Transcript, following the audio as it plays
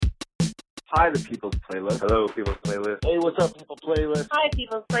Hi, the People's Playlist. Hello, People's Playlist. Hey, what's up, People Playlist? Hi,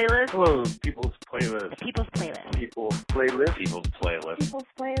 People's Playlist. Hello, People's Playlist. People's Playlist. People's Playlist. People's Playlist. People's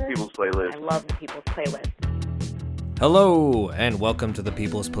Playlist. People's Playlist. I love the People's Playlist. Hello, and welcome to the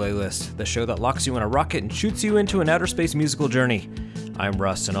People's Playlist, the show that locks you in a rocket and shoots you into an outer space musical journey. I'm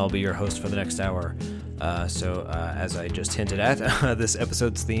Russ, and I'll be your host for the next hour. As I just hinted at, this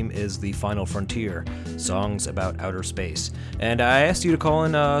episode's theme is The Final Frontier, songs about outer space. And I asked you to call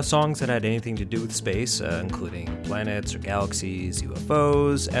in songs that had anything to do with space, including planets or galaxies,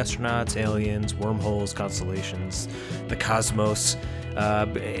 UFOs, astronauts, aliens, wormholes, constellations, the cosmos,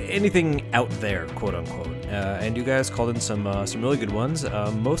 anything out there, quote unquote. And you guys called in some really good ones,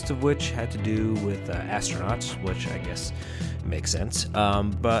 most of which had to do with astronauts, which I guess makes sense.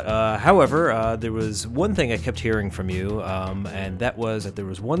 However, there was one thing I kept hearing from you, and that was that there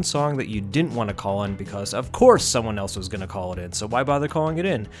was one song that you didn't want to call in because, of course, someone else was going to call it in. So why bother calling it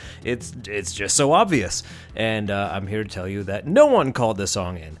in? It's just so obvious. And I'm here to tell you that no one called this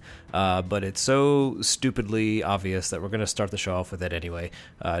song in. But it's so stupidly obvious that we're going to start the show off with it anyway,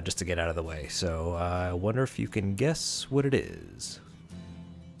 just to get out of the way. So I wonder if you can guess what it is.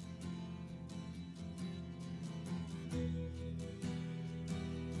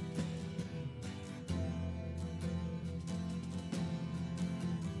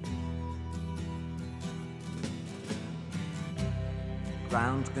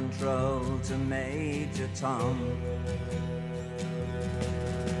 Ground control to Major Tom.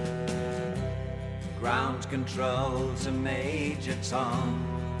 Ground control to Major Tom.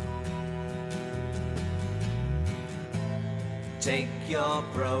 Take your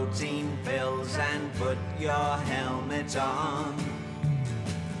protein pills and put your helmet on.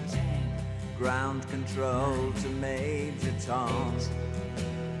 Ground control to Major Tom.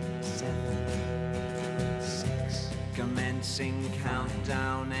 7, 6. Commencing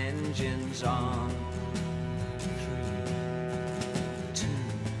countdown, engines on. 3, 2.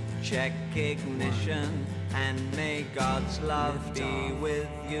 Check ignition, and may God's love be with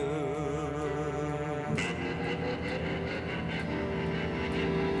you.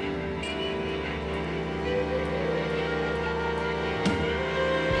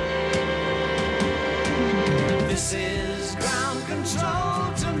 This is ground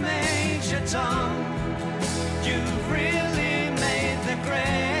control to Major Tom. You've really made the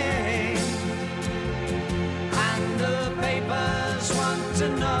grade, and the papers want to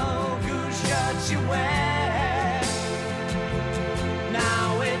know whose shirts you wear.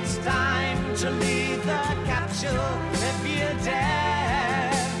 Now it's time to leave the capsule if you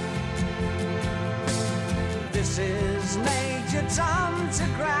dare. This is Major Tom to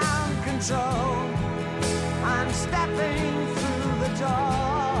ground control. I'm stepping through the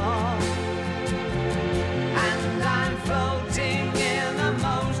door, and I'm floating in a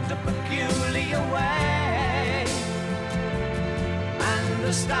most peculiar way, and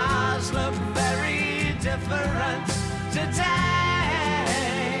the stars look very different today,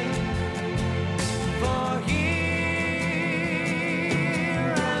 for here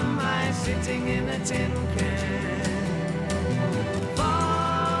am I sitting in a tin can.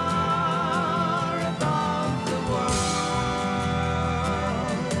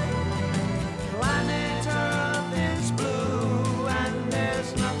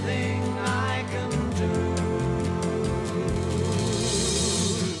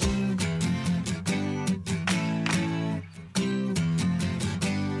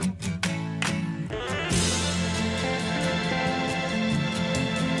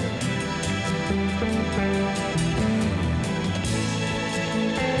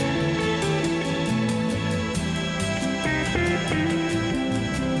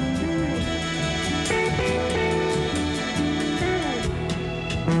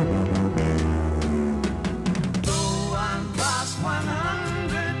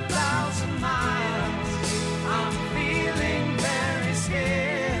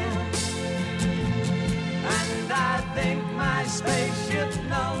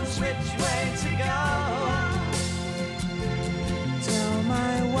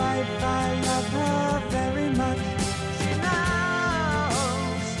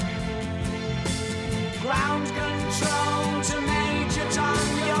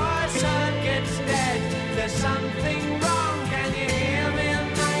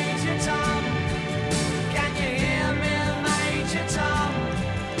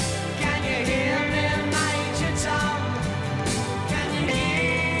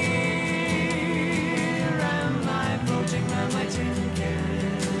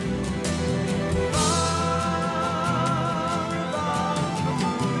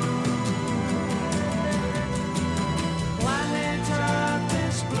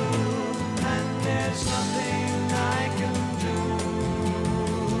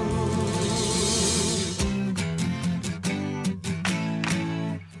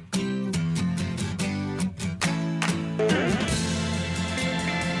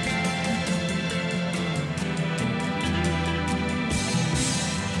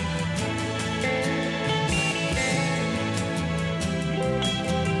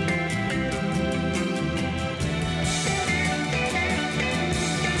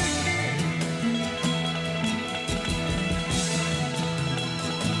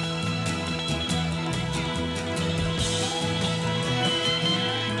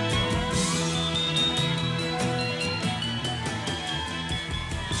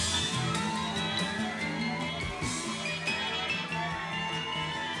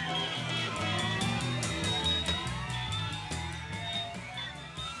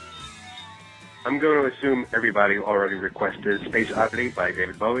 I'm going to assume everybody already requested Space Oddity by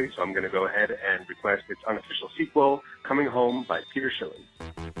David Bowie, so I'm going to go ahead and request its unofficial sequel, Coming Home by Peter Schilling.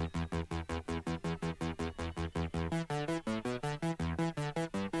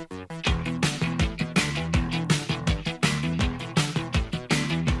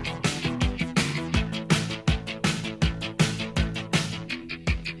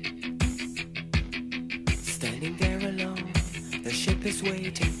 Standing there alone, the ship is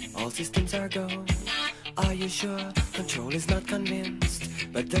waiting, all systems are go. Are you sure? Control is not convinced,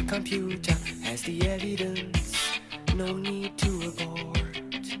 but the computer has the evidence. No need to abort.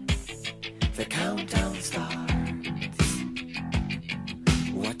 The countdown starts.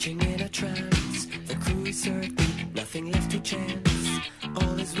 Watching in a trance, the crew is certain, nothing left to chance.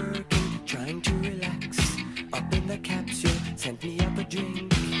 All is working, trying to relax. Up in the capsule, sent me up a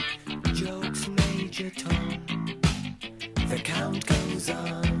drink. Jokes, Major Tom. The count goes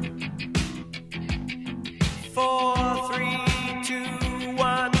on. 4, 3, 2,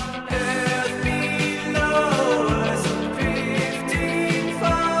 1. Earth below us, drifting,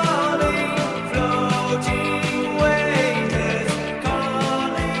 falling, floating, weightless,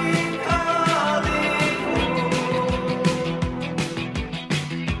 calling, calling home.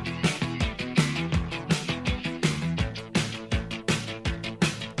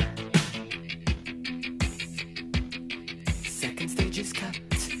 Second stage is cut.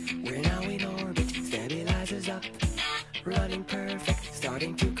 We're now in orbit. Stabilizers up. Running perfect.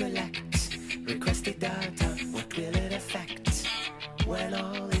 Starting to collect. Requested data. What will it affect when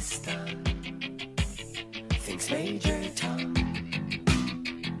all is done? Thinks Major Tom.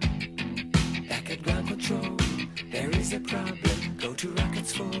 Back at ground control. There is a problem. Go to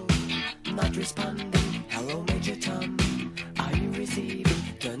rockets full. Not responding. Hello, Major Tom. Are you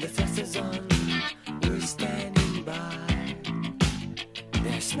receiving? Turn the thrusters on. We're standing by.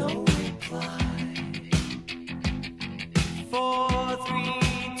 There's no reply. 4, 3,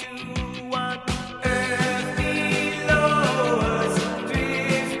 2, 1. Earth below us,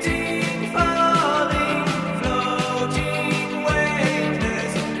 drifting, falling, floating,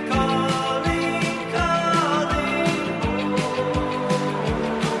 weightless, calling, calling home.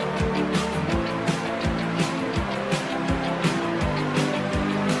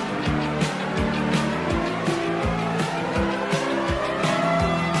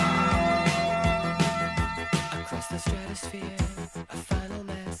 Across the stratosphere, a final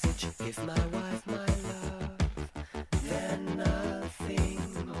message. If my wife, my love, then nothing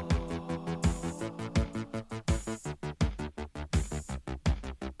more.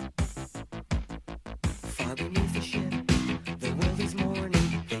 Far beneath the ship, the world is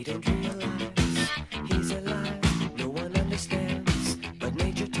mourning. They don't realize he's alive. No one understands, but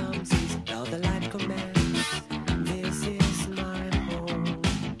Major Tom sees how the light commands. This is my home.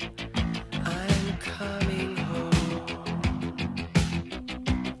 I'm coming home.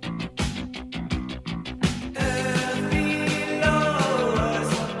 Earth below us,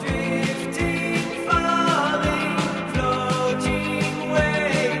 drifting, falling, floating,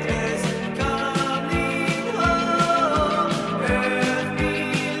 weightless, coming home. Earth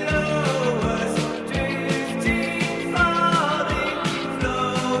below us, drifting, falling,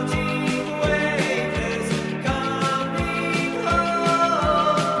 floating, weightless, coming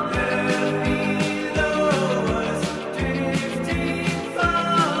home. Earth below us, drifting,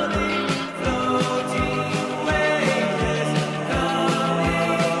 falling, floating, weightless,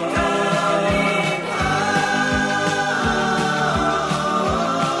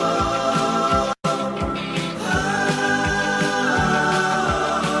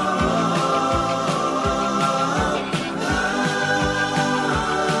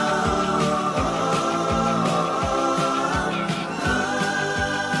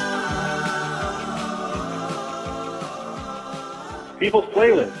 People's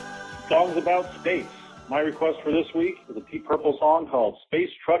Playlist, songs about space. My request for this week is a Deep Purple song called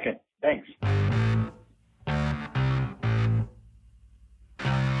Space Truckin'. Thanks.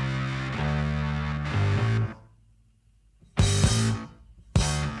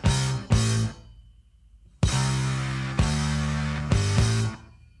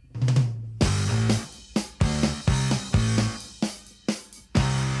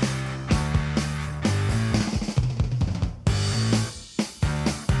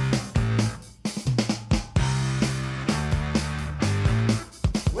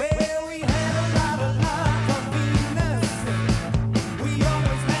 Well, we had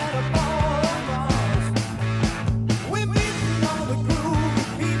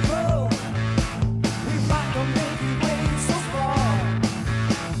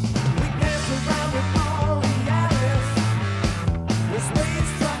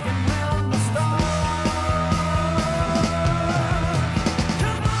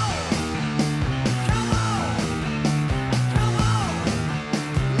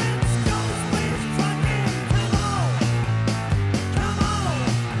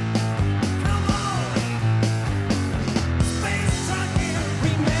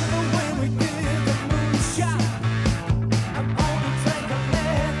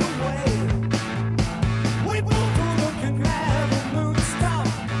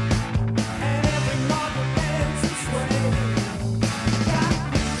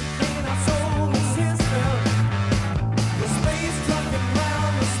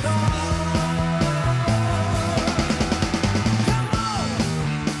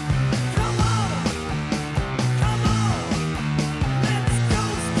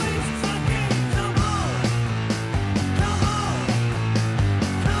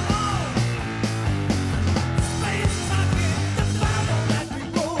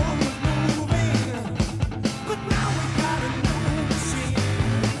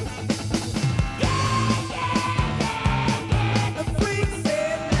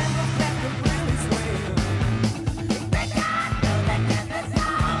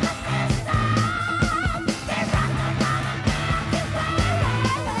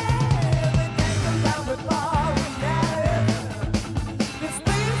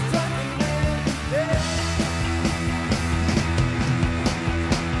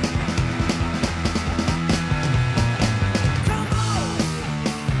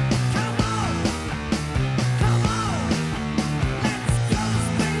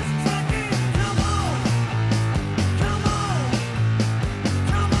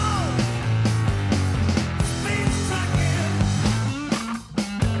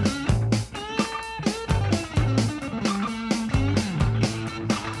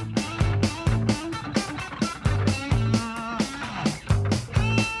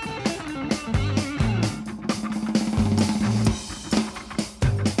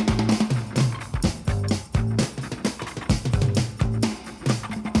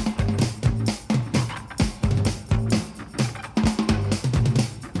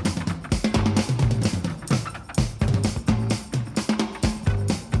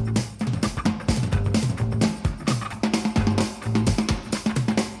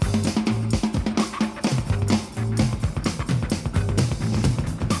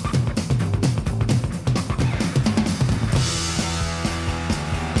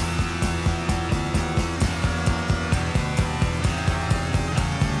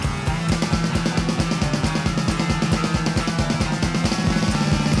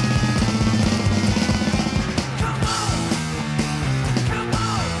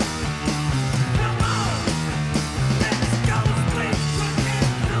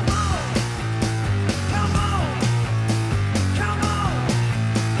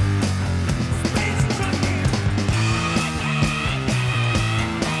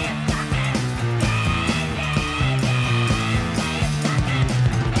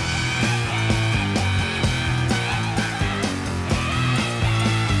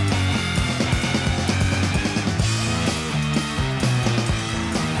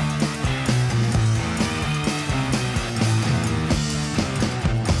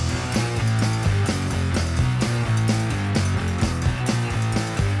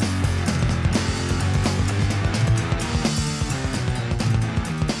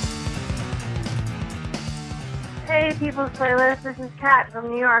People's Playlist. This is Kat from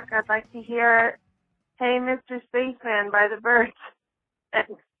New York. I'd like to hear Hey Mr. Spaceman by the Birds.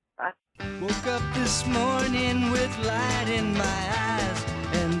 Thanks. Bye. Woke up this morning with light in my eyes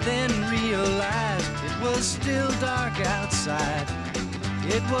and then realized it was still dark outside.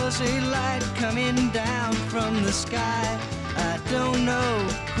 It was a light coming down from the sky. I don't know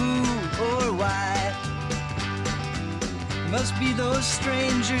who or why. Must be those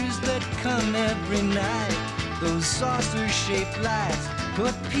strangers that come every night. Those saucer-shaped lights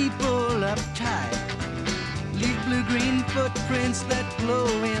put people uptight. Leave blue-green footprints that glow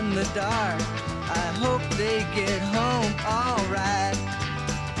in the dark. I hope they get home all right.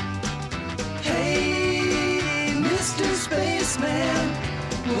 Hey, Mr. Spaceman,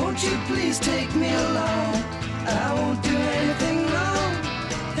 won't you please take me along? I won't do anything wrong.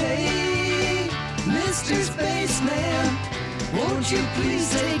 Hey, Mr. Spaceman, won't you please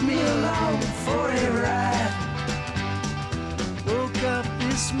take me along for a ride? Woke up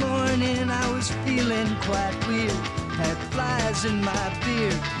this morning, I was feeling quite weird. Had flies in my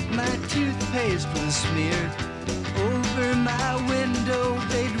beard, my toothpaste was smeared. Over my window,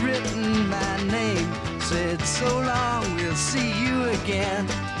 they'd written my name. Said, so long, we'll see you again.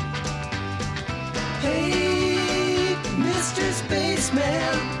 Hey, Mr.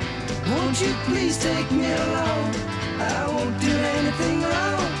 Spaceman, won't you please take me along? I won't do anything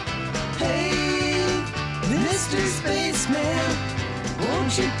wrong. Hey, Mr. Spaceman,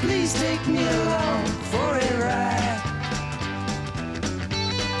 won't you please take me along for a ride?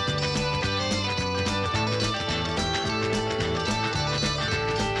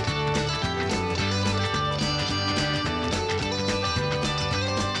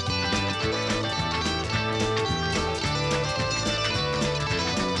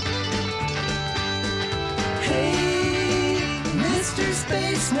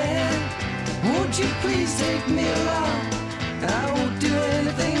 Spaceman, won't you please take me along? I won't do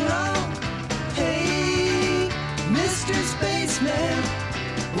anything wrong. Hey, Mr. Spaceman,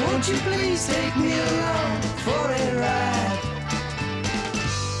 won't you please take me along for a ride?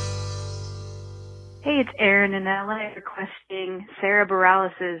 Hey, it's Erin in LA requesting Sarah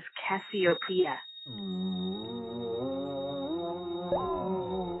Bareilles' Cassiopeia.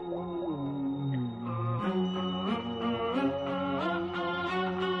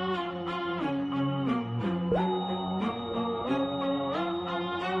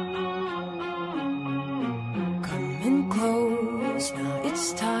 Now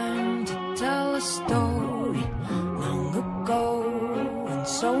it's time to tell a story. Long ago, and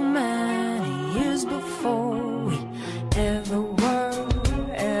so many years before we ever were,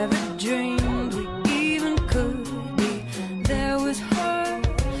 ever dreamed we even could be. There was her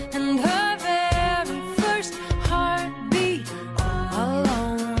and her very first heartbeat, all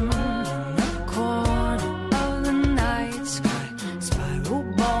alone in the corner of the night sky. Spiral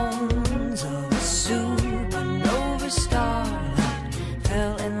bones of a supernova star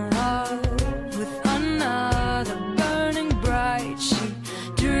fell in love with another burning bright. She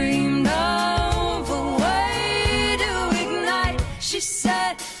dreamed of a way to ignite. She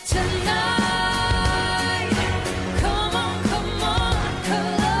said, tonight, come on,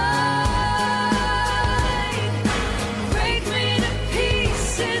 collide. Break me to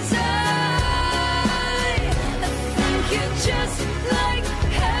pieces. I think you're just like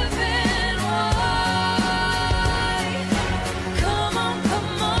heaven. Why? Come on,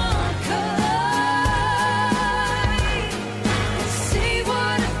 collide. See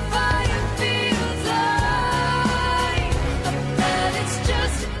what a fire feels like. I bet it's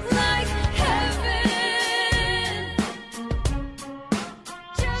just like heaven.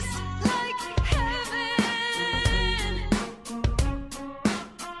 Just like heaven.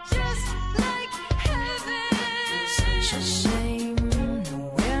 Just like heaven. Such a shame,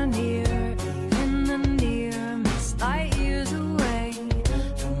 nowhere near, even the near miss, light years away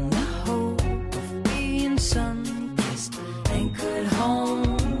from the hope of being sun-kissed, anchored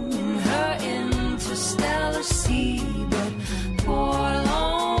home in her interstellar sea. But poor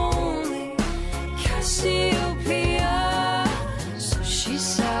lonely Cassiopeia, so she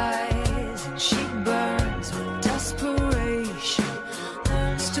sighs and she burns with desperation,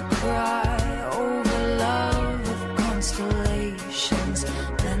 learns to cry over love of constellations.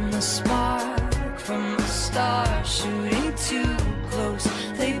 Then the spark from the star shooting too close,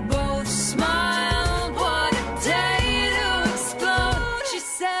 they both smiled. What a day to explode. She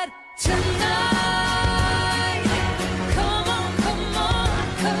said, tonight, come on,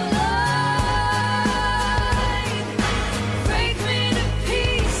 collide. Break me to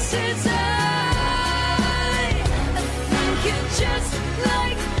pieces. I think you're just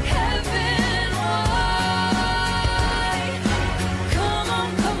like heaven. Why?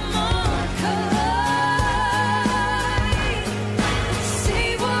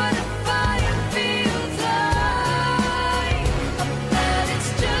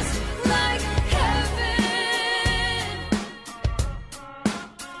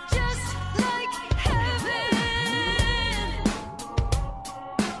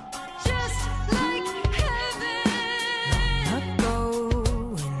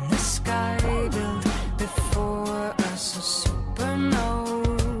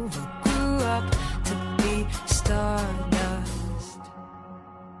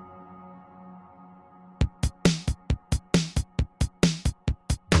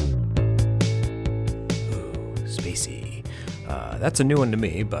 Spacey. That's a new one to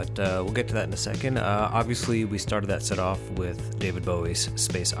me, but we'll get to that in a second. Obviously, we started that set off with David Bowie's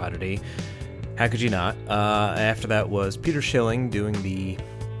Space Oddity. How could you not? After that was Peter Schilling doing the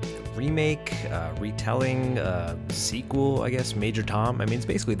remake, retelling, sequel, I guess, Major Tom. I mean, it's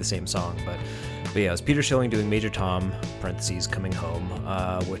basically the same song, but yeah, it was Peter Schilling doing Major Tom, parentheses, Coming Home,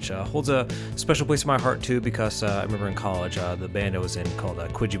 which holds a special place in my heart, too, because I remember in college, the band I was in called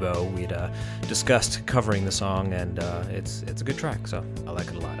Quijibo, we'd discussed covering the song, and it's a good track, so I like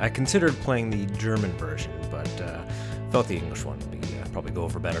it a lot. I considered playing the German version, but thought the English one would probably go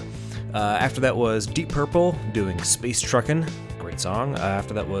over better. After that was Deep Purple doing Space Truckin', great song.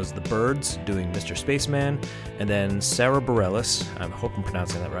 After that was The Byrds doing Mr. Spaceman, and then Sarah Bareilles, I hope I'm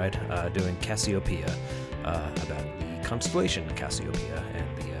pronouncing that right, doing Cassiopeia, about the constellation Cassiopeia and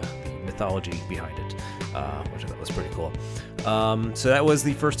the mythology behind it, which I thought was pretty cool. So that was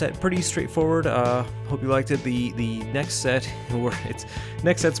the first set, pretty straightforward. Hope you liked it. The next set,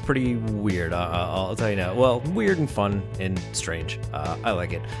 next set's pretty weird. I'll tell you now. Well, weird and fun and strange. I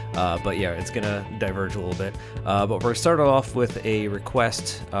like it. But yeah, it's gonna diverge a little bit. But we're gonna start off with a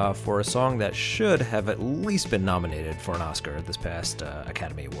request for a song that should have at least been nominated for an Oscar at this past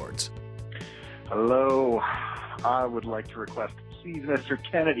Academy Awards. Hello. I would like to request Please Mr.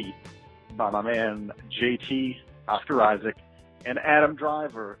 Kennedy by my man JT, Oscar Isaac, and Adam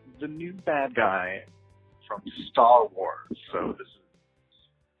Driver, the new bad guy from Star Wars. So this is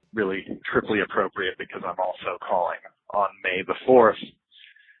really triply appropriate because I'm also calling on May the 4th.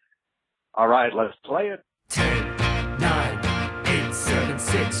 All right, let's play it. 10, 9, 8, 7,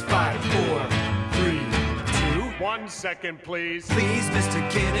 6, 5, 4, 3, 2. 1 second, please. Please, Mr.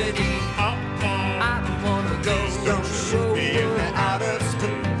 Kennedy. I don't wanna go. Don't show me in the outer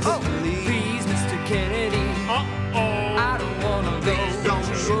space. Oh, please, Mr. Kennedy. I don't wanna go. Don't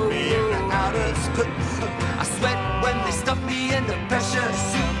show me in the outer space. I sweat when they stuff me in the pressure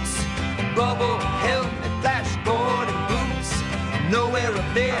suits, rubble helmet, flashboard, and boots. Nowhere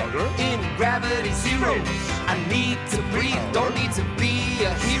up there in gravity zero. I need to breathe, don't need to be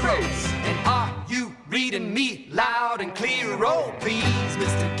a hero. And are you reading me loud and clear? Oh, please,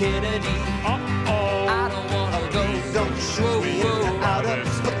 Mr. Kennedy. I don't wanna go. Don't show me out of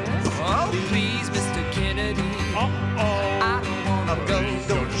space. Oh, please, Mr. Kennedy. I don't wanna go.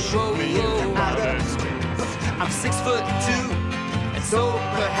 Don't show me out of space. I'm 6'2", and so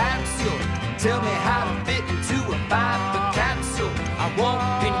perhaps you'll tell me how to fit into a 5-foot capsule. I won't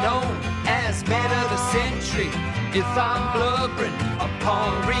be known as man of the century if I'm blubbering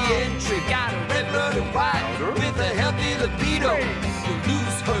upon re-entry. Got a red-blooded wife with a healthy libido. You'll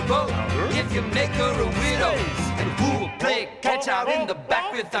lose her vote if you make her a widow. And who will play catch out in the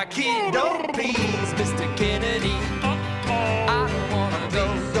back with our kid? Oh, please, Mr. Kennedy. I don't wanna go.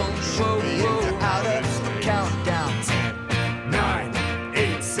 Don't show me out of countdown. 10, 9,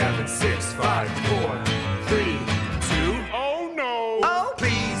 8, 7, 6, 5, 4, 3, 2. Oh no. Oh,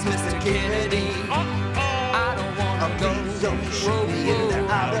 please, Mr. Kennedy. I don't wanna go. Don't show me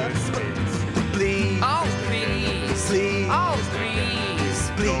out of space. Please. Oh, please. Please. Oh,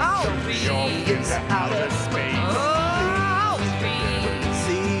 please. Please. Oh, please. Show me out of space. Oh, please.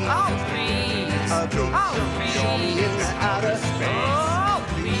 Please. Oh, please. Oh, please. Show me out of space. Oh,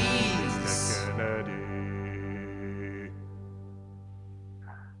 please. Kennedy.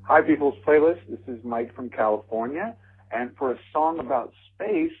 Hi, People's Playlist. This is Mike from California. And for a song about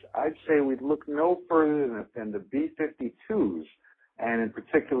space, I'd say we'd look no further than the B-52s. And in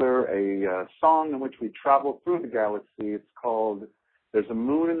particular, a song in which we travel through the galaxy. It's called There's a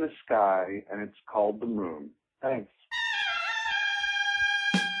Moon in the Sky, and it's called The Moon. Thanks.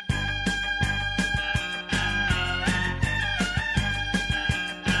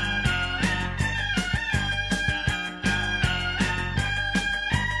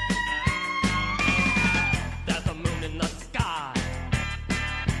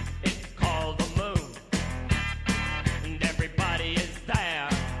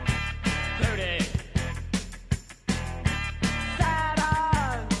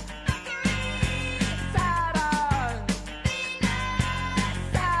 Saturn,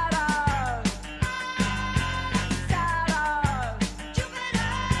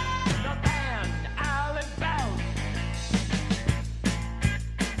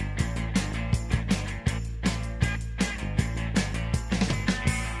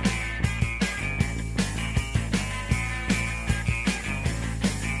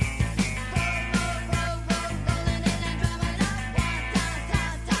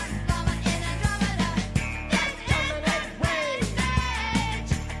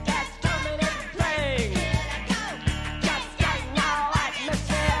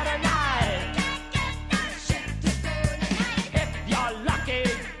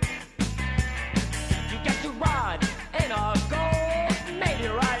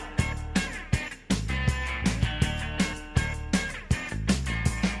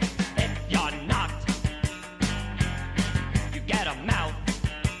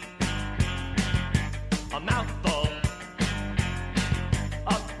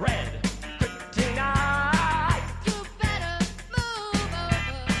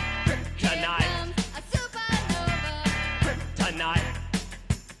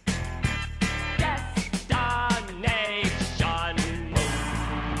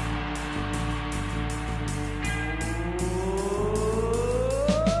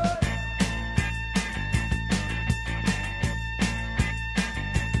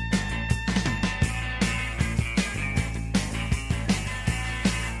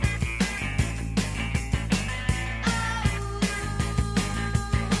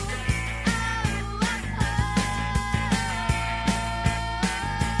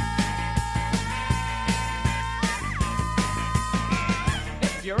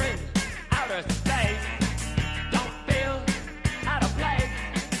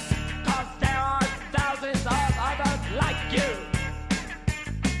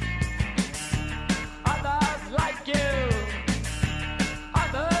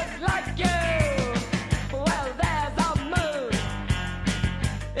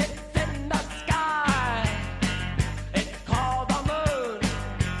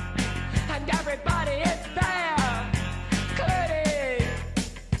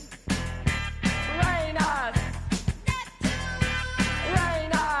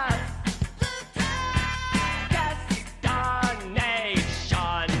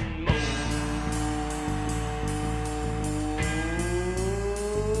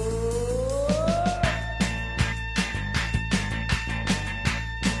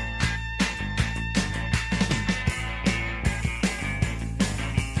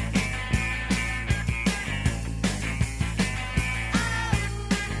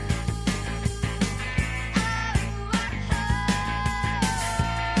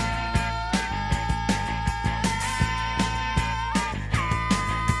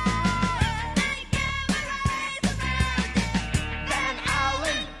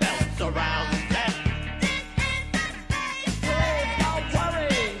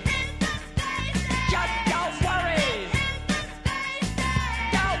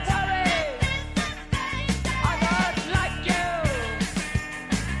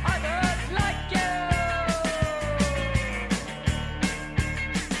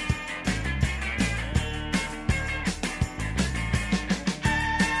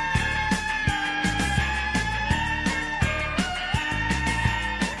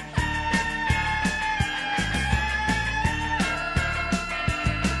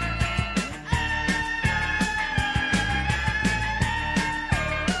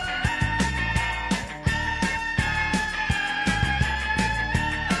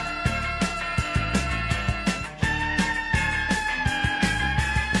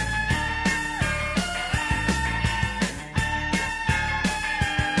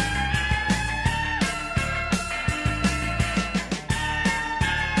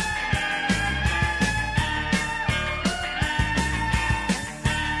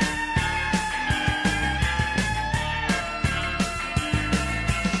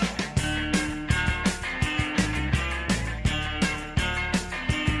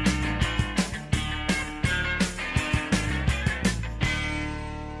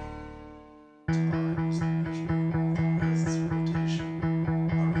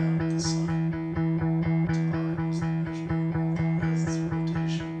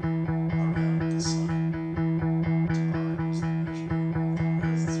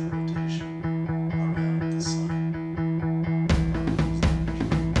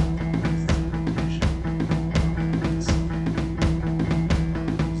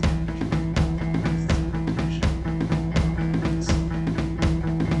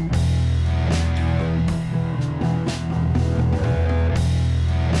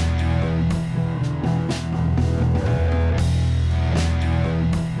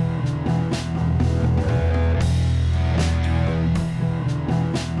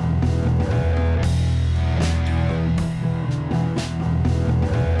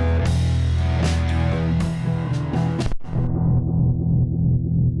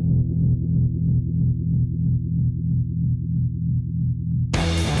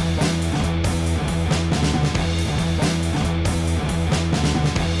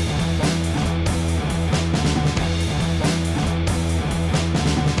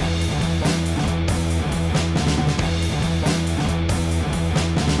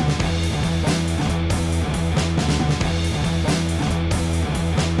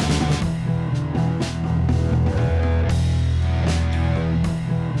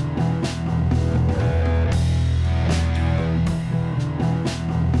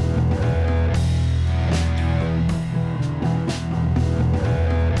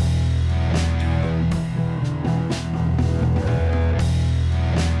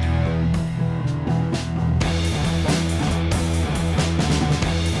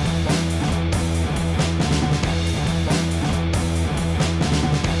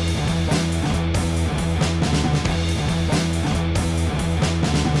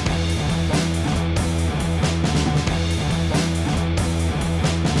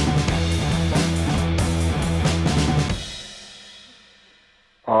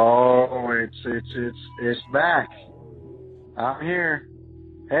 It's back. I'm here.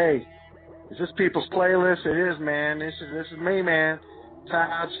 Hey, is this People's Playlist? It is, man. This is me, man.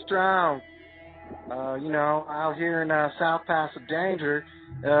 Todd Strong. Out here in South Pass of Danger.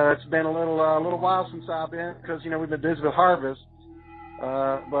 It's been a little while since I've been, because we've been busy with harvest.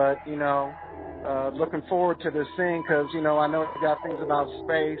 But looking forward to this thing, because I know you got things about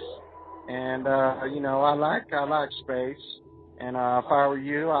space, and I like space. And if I were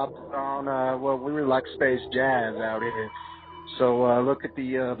you, I'd put on we really like space jazz out here. So look at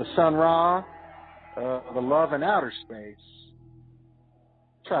the Sun Ra, the Love in Outer Space.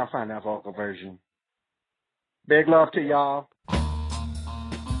 Try to find that vocal version. Big love to y'all.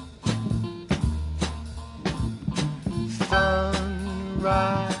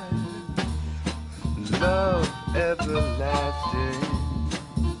 Sunrise, love everlasting,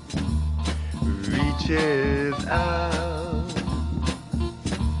 reaches out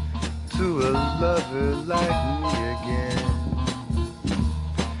to a lover like me again.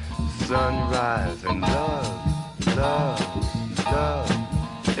 Sunrise and love, love, love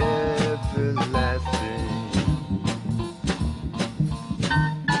everlasting.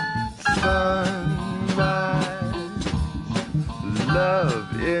 Sunrise,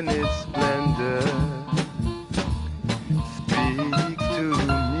 love in its splendor speaks to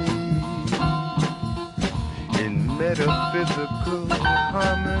me in metaphysical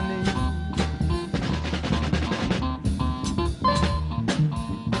harmony.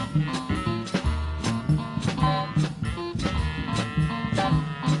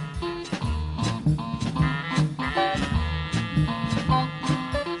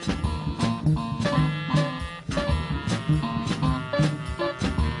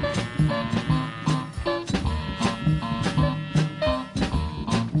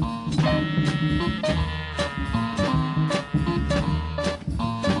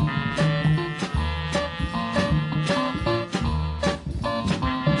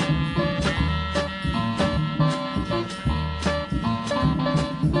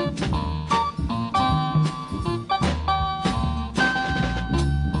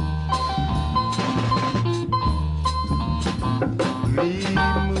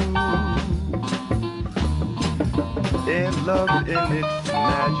 Love in its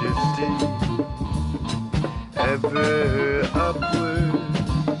majesty, ever upward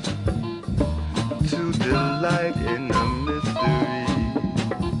to delight in the mystery.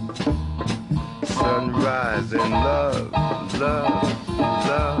 Sunrise and love, love,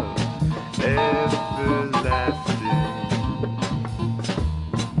 love, everlasting.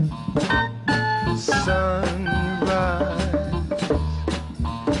 Sunrise,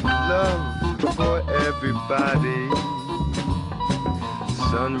 love for everybody.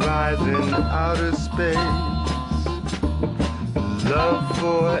 Sunrise in outer space, love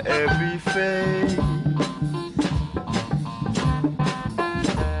for every face.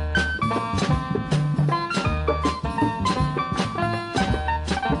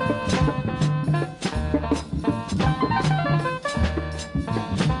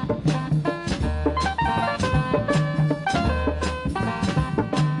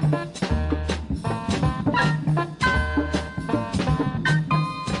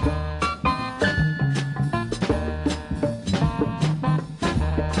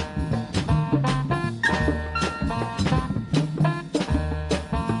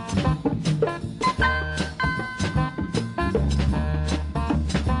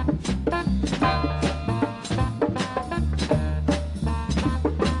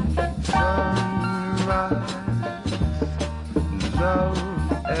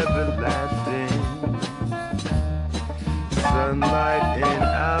 Sunlight in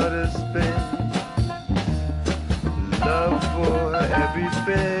outer space, love for every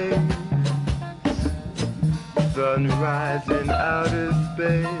face. Sunrise in outer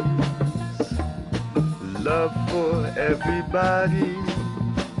space, love for everybody.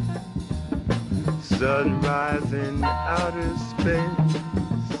 Sunrise in outer space,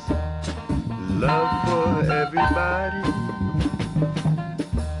 love for everybody.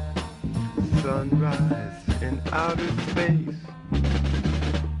 Sunrise in outer space,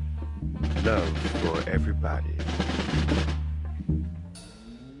 love for everybody.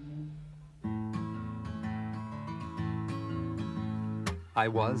 I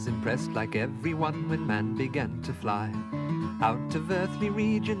was impressed like everyone when man began to fly out of earthly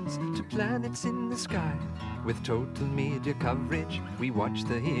regions to planets in the sky. With total media coverage, we watched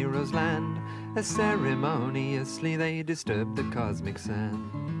the heroes land as ceremoniously they disturbed the cosmic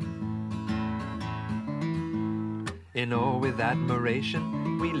sand. In awe with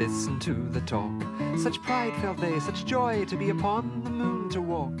admiration, we listened to the talk. Such pride felt they, such joy to be upon the moon to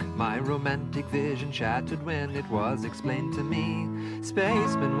walk. My romantic vision shattered when it was explained to me.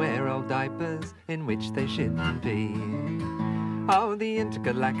 Spacemen wear old diapers in which they shit and pee. Oh, the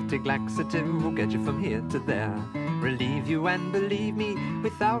intergalactic laxative will get you from here to there. Relieve you and believe me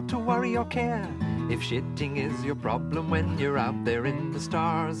without a worry or care. If shitting is your problem when you're out there in the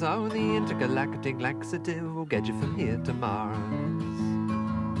stars, oh, the intergalactic laxative will get you from here to Mars.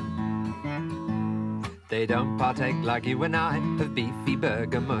 They don't partake like you and I of beefy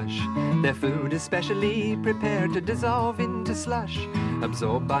burger mush. Their food is specially prepared to dissolve into slush,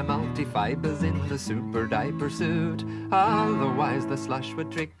 absorbed by multi-fibers in the super diaper suit. Otherwise the slush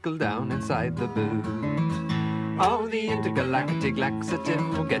would trickle down inside the boot. Oh, the intergalactic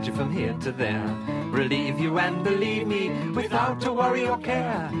laxative will get you from here to there. Relieve you and believe me without a worry or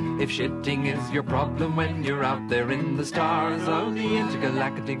care. If shitting is your problem when you're out there in the stars, oh, the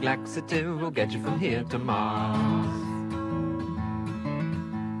intergalactic laxative will get you from here to Mars.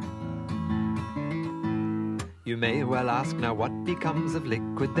 You may well ask now what becomes of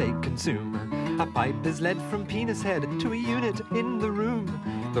liquid they consume. A pipe is led from penis head to a unit in the room.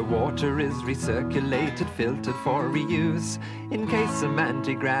 The water is recirculated, filtered for reuse, in case some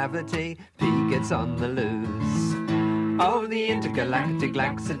anti-gravity pee gets on the loose. Oh, the intergalactic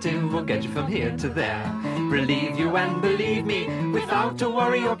laxative will get you from here to there. Relieve you and believe me without a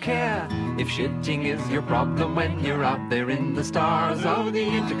worry or care. If shitting is your problem when you're out there in the stars, oh, the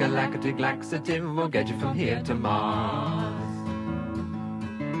intergalactic laxative will get you from here to Mars.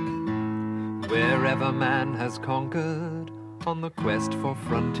 Wherever man has conquered, on the quest for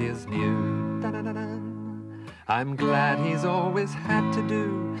frontiers new, da-da-da-da, I'm glad he's always had to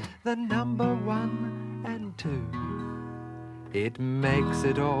do the number 1 and 2. It makes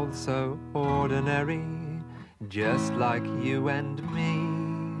it all so ordinary, just like you and me.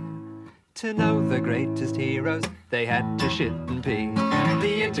 To know the greatest heroes, they had to shit and pee.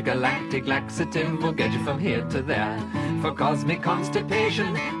 The intergalactic laxative will get you from here to there. For cosmic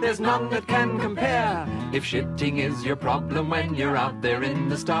constipation, there's none that can compare. If shitting is your problem when you're out there in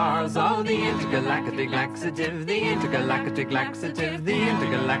the stars, oh, the intergalactic laxative, the intergalactic laxative, the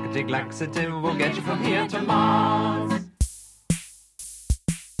intergalactic laxative will get you from here to Mars.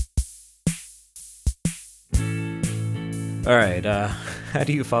 All right, how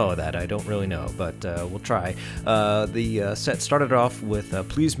do you follow that? I don't really know, but we'll try. The set started off with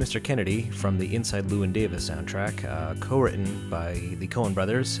Please Mr. Kennedy from the Inside Llewyn Davis soundtrack, co-written by the Coen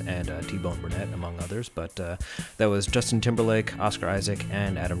brothers and T-Bone Burnett, among others, but that was Justin Timberlake, Oscar Isaac,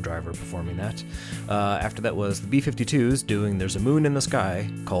 and Adam Driver performing that. After that was the B-52s doing There's a Moon in the Sky,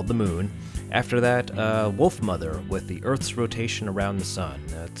 called The Moon. After that, Wolf Mother with the Earth's Rotation Around the Sun.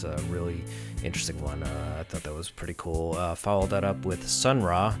 That's a really interesting one. I thought that was pretty cool. Followed that up with Sun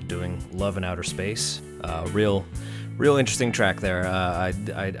Ra doing Love in Outer Space. Real interesting track there. I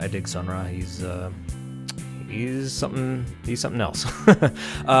dig Sun Ra. He's something else.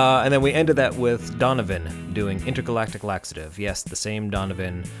 And then we ended that with Donovan doing Intergalactic Laxative. Yes, the same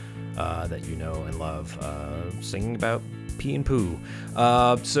Donovan that you know and love, singing about pee and poo.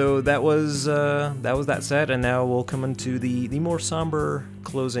 So that was that set, and now we'll come into the more somber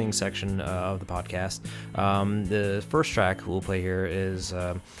closing section of the podcast. The first track we'll play here is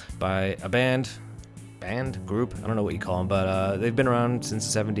by a band group, I don't know what you call them, but they've been around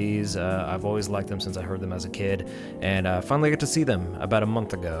since the 70s. I've always liked them since I heard them as a kid, and finally got to see them about a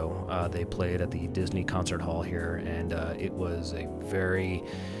month ago. They played at the Disney Concert Hall here, and it was a very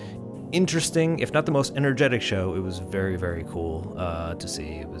interesting, if not the most energetic show. It was very, very cool to see.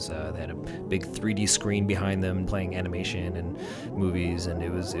 It was they had a big 3D screen behind them playing animation and movies, and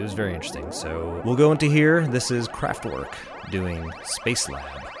it was very interesting. So we'll go into here. This is Kraftwerk doing Space Lab.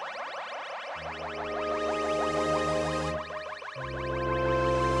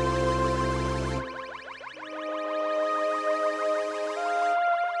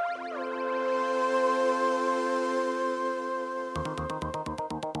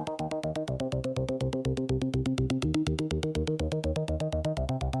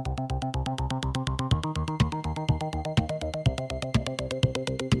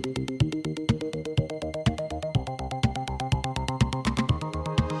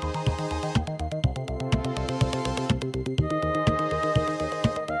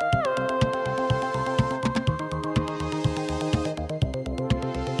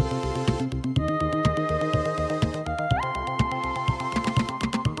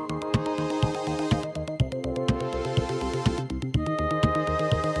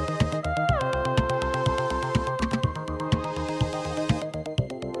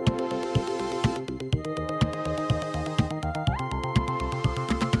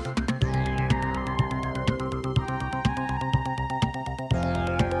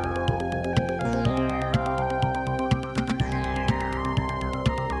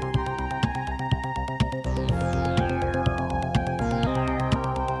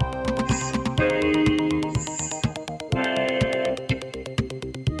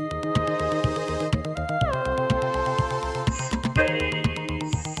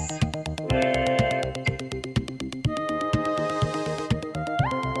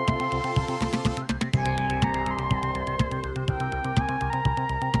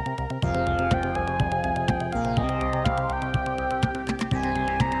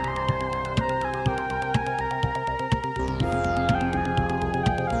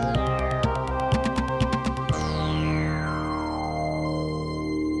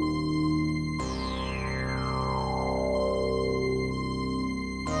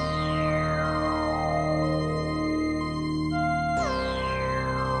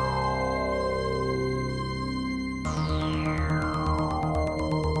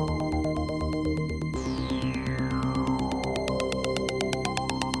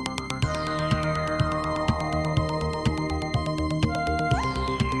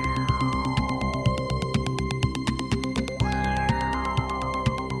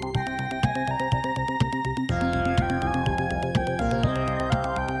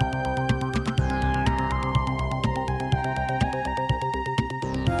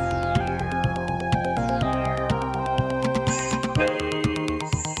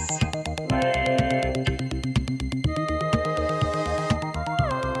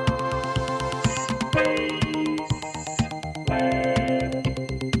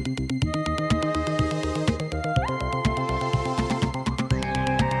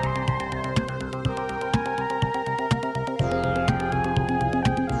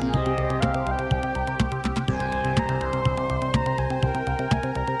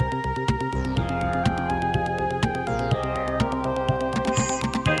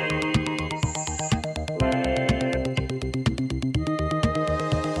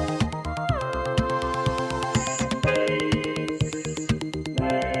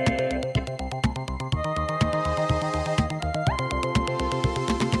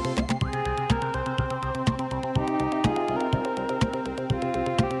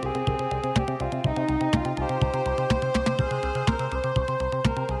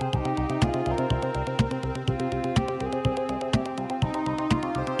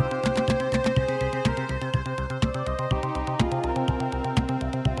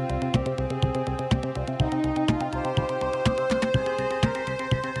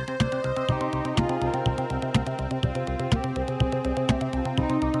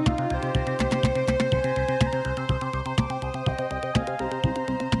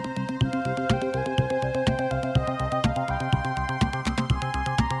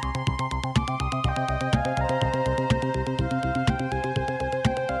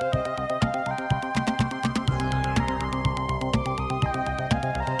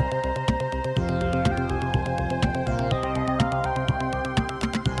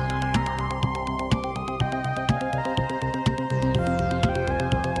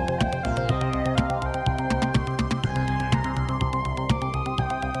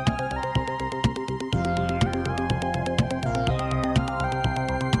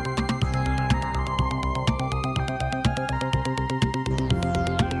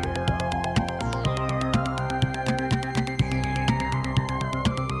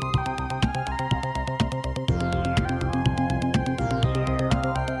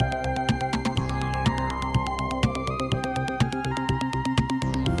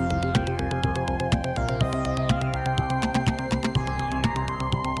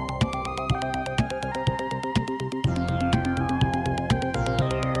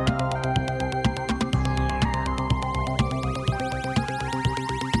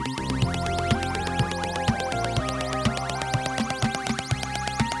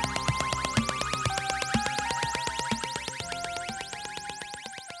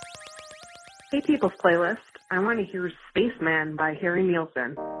 Hey People's Playlist, I want to hear Spaceman by Harry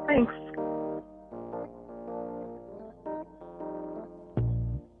Nielsen. Thanks.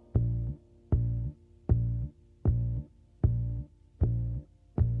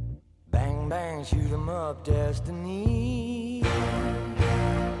 Bang, bang, shoot 'em up, destiny.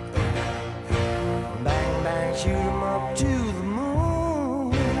 Bang, bang, shoot 'em up to the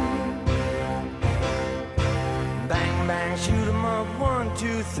moon. Bang, bang, shoot 'em up, 1,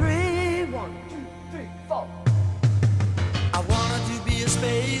 2, 3. 1, 2, 3, 4. I wanted to be a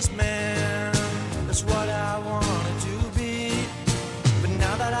spaceman, that's what I wanted to be. But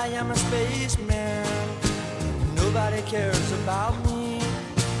now that I am a spaceman, nobody cares about me.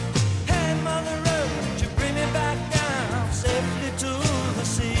 Hey, Mother Earth, would you bring me back down safely to the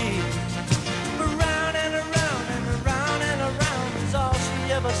sea? Around and around and around and around is all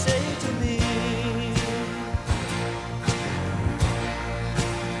she ever said to me.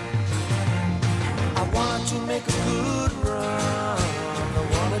 I wanted to make a good run, I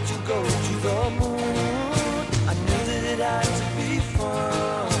wanted to go to the moon. I knew that it had to be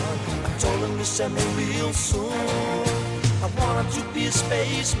fun, I told him to send me real soon. I wanted to be a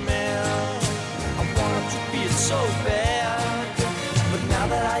spaceman, I wanted to be it so bad. But now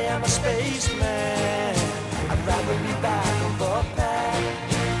that I am a spaceman, I'd rather be back on the pad.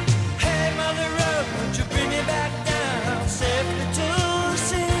 Hey, Mother Earth, would you bring me back down safely to the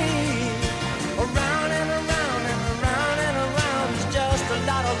sea? Around and around and around and around is just a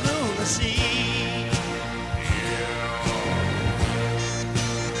lot of lunacy.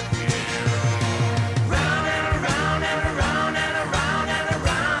 Round and around and around and around and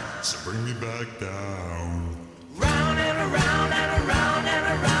around. So bring me back down. Round and around and around and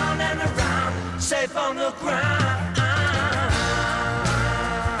around and around. Safe on the ground.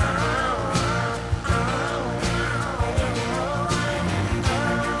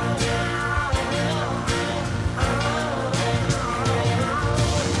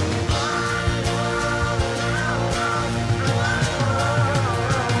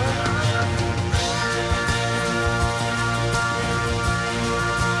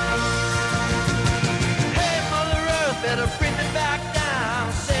 Better bring me back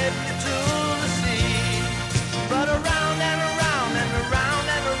down safely to the sea. But around and around and around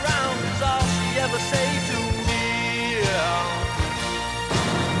and around is all she ever say to me.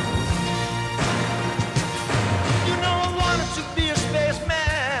 You know I wanted to be a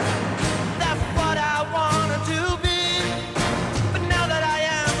spaceman, that's what I wanted to be. But now that I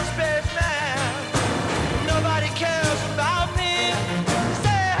am a spaceman, nobody cares about me.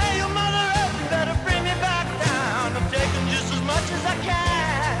 Say, hey, you Mother Earth, you better bring me back down. I'm taking just as much as I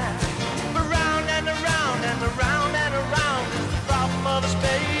can. But round and around and around and around is the problem of a spaceman.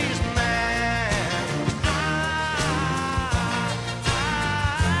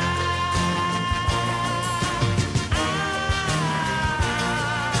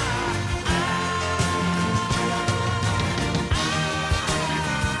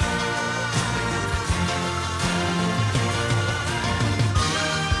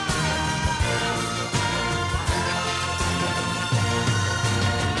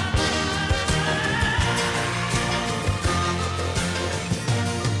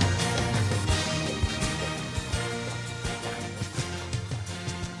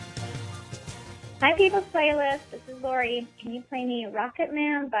 Hi, People's Playlist. This is Lori. Can you play me Rocket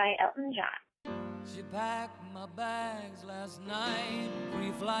Man by Elton John? She packed my bags last night,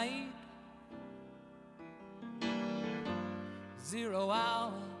 pre-flight. 0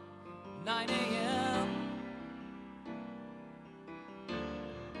 hour, 9 a.m.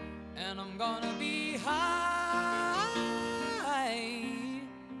 And I'm gonna be high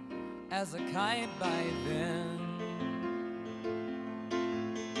as a kite by then.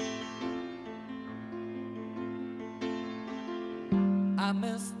 I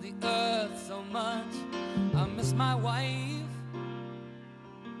miss the earth so much, I miss my wife.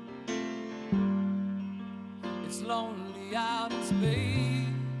 It's lonely out in space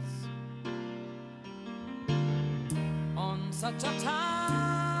on such a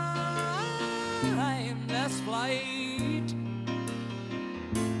timeless flight.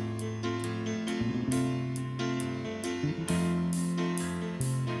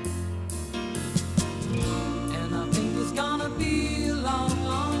 And I think it's gonna be a long,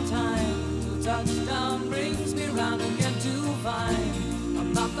 long time till touchdown brings me round again to find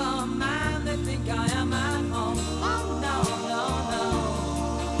I'm not the man they think I am at home. Oh no, no, no,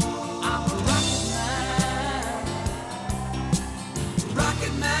 I'm a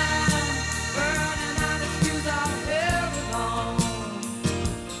rocket man, burning out his fuse out here alone.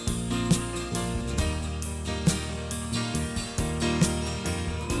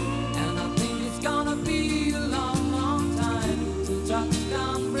 And I think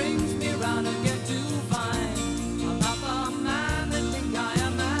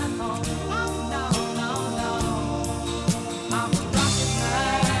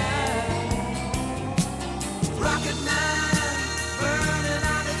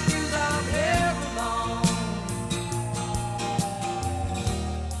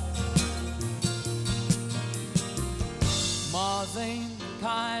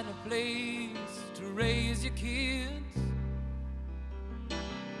find a place to raise your kids.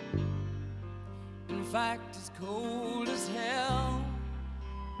 In fact, it's cold as hell,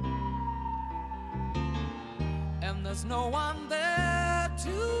 and there's no one there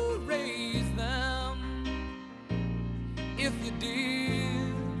to raise them if you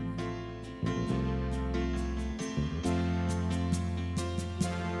did.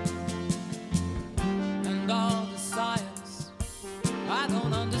 And all the science I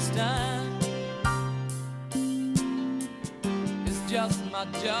don't understand, it's just my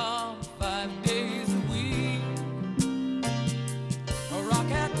job 5 days a week. A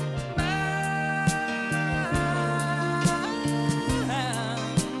rocket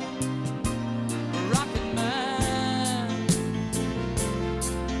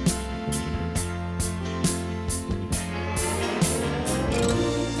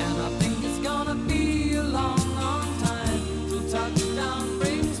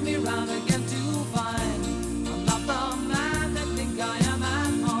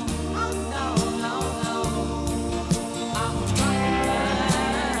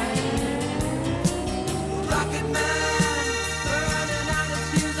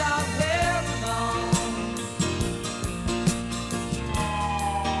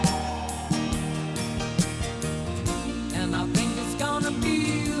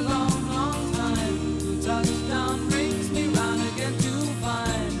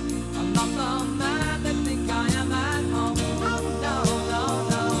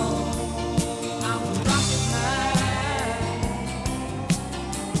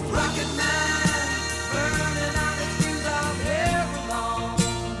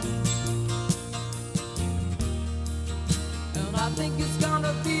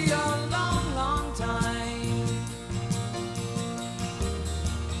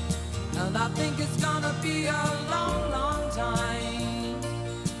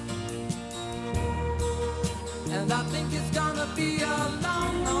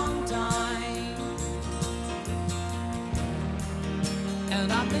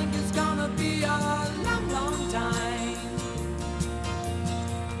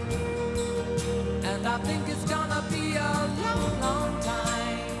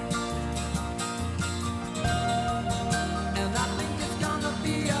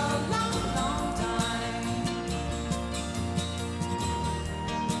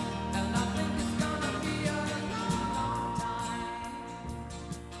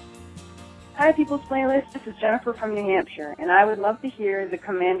Hi, People's Playlist. This is Jennifer from New Hampshire, and I would love to hear The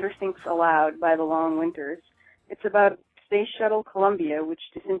Commander Thinks Aloud by The Long Winters. It's about Space Shuttle Columbia, which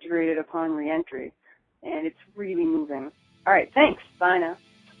disintegrated upon re-entry, and it's really moving. All right, thanks. Bye now.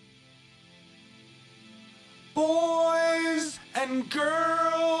 Boys and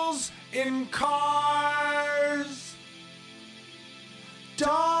girls in cars,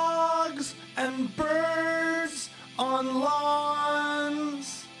 dogs and birds on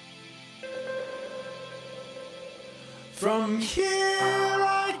lawns. From here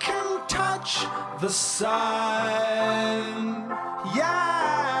I can touch the sun. Yay!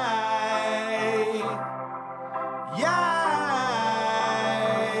 Yay!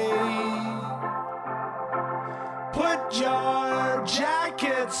 Put your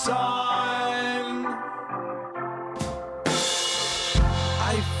jackets on.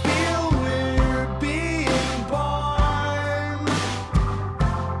 I feel we're being born.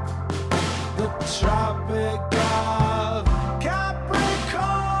 The Tropic of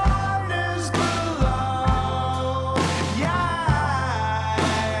Capricorn is below. Yeah.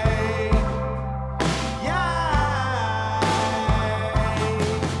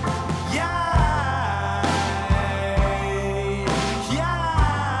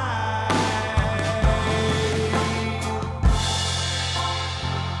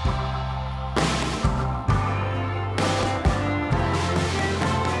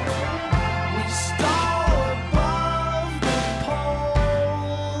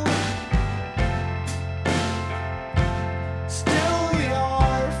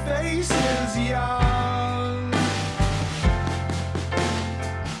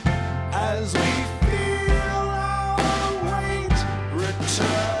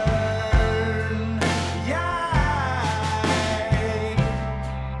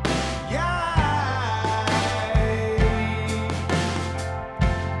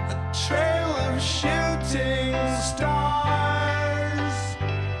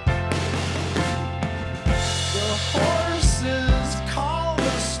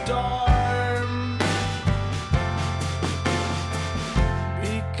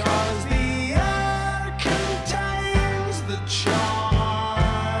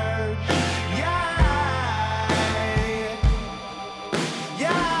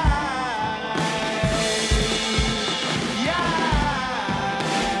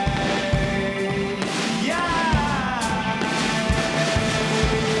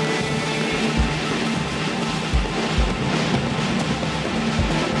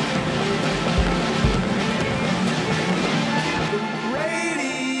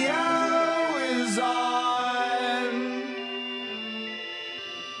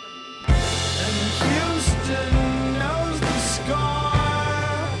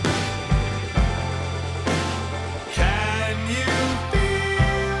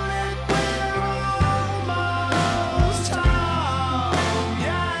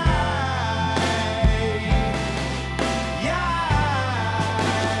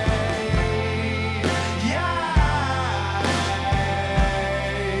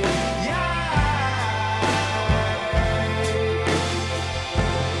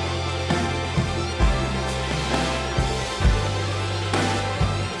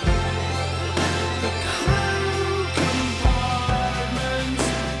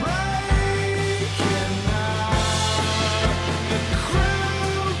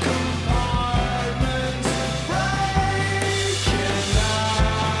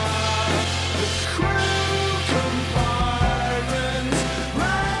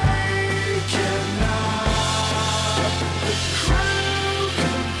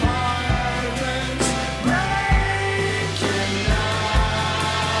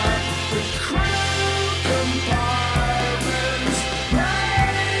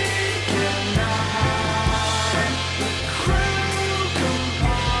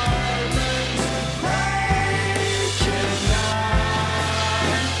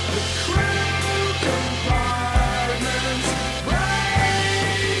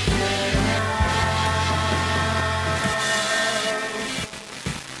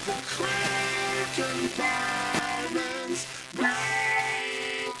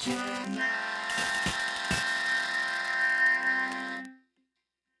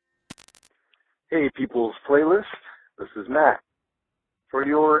 Hey, People's Playlist. This is Matt. For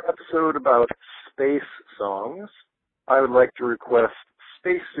your episode about space songs, I would like to request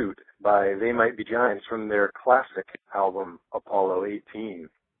Spacesuit by They Might Be Giants from their classic album, Apollo 18.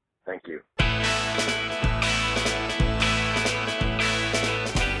 Thank you.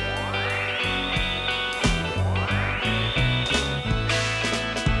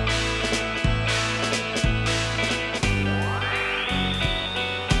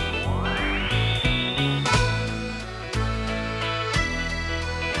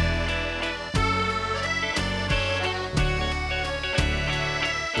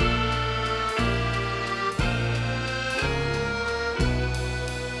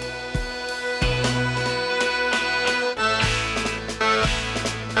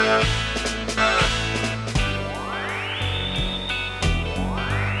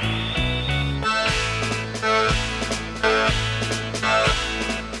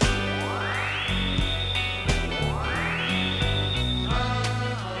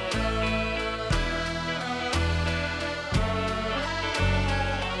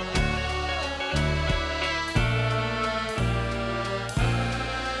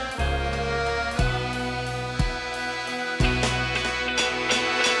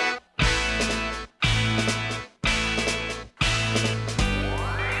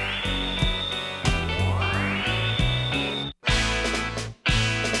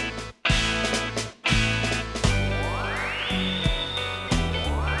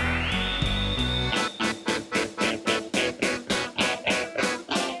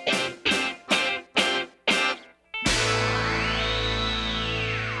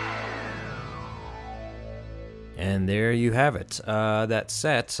 And there you have it. That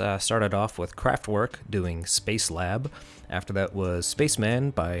set started off with Kraftwerk doing Space Lab. After that was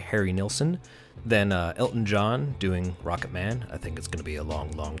Spaceman by Harry Nilsson. Then Elton John doing Rocket Man. I think it's going to be a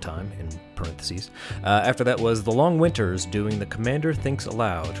long, long time, in parentheses. After that was The Long Winters doing The Commander Thinks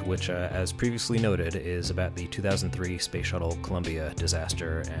Aloud, which, as previously noted, is about the 2003 Space Shuttle Columbia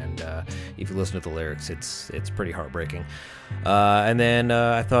disaster. And if you listen to the lyrics, it's pretty heartbreaking. And then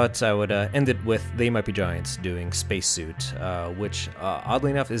I thought I would end it with They Might Be Giants doing Spacesuit, which,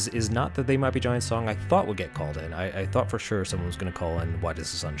 oddly enough, is not the They Might Be Giants song I thought would get called in. I thought for sure someone was going to call in Why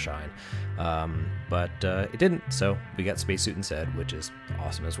Does the Sun Shine? But it didn't, so we got Spacesuit instead, which is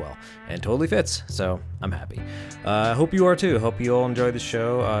awesome as well, and totally fits, so I'm happy. I hope you are too. Hope you all enjoy the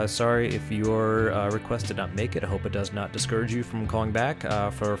show. Sorry if your request did not make it. I hope it does not discourage you from calling back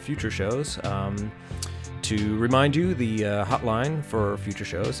for future shows. To remind you, the hotline for future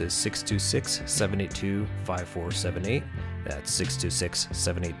shows is 626-782-5478. That's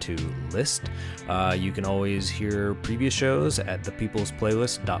 626-782-LIST. You can always hear previous shows at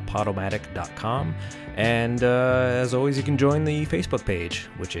thepeoplesplaylist.podomatic.com. And as always, you can join the Facebook page,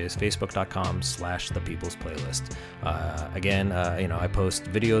 which is facebook.com/thepeoplesplaylist. Again, I post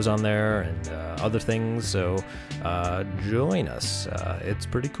videos on there and other things, so join us. It's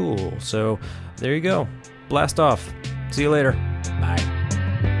pretty cool. So there you go. Blast off. See you later.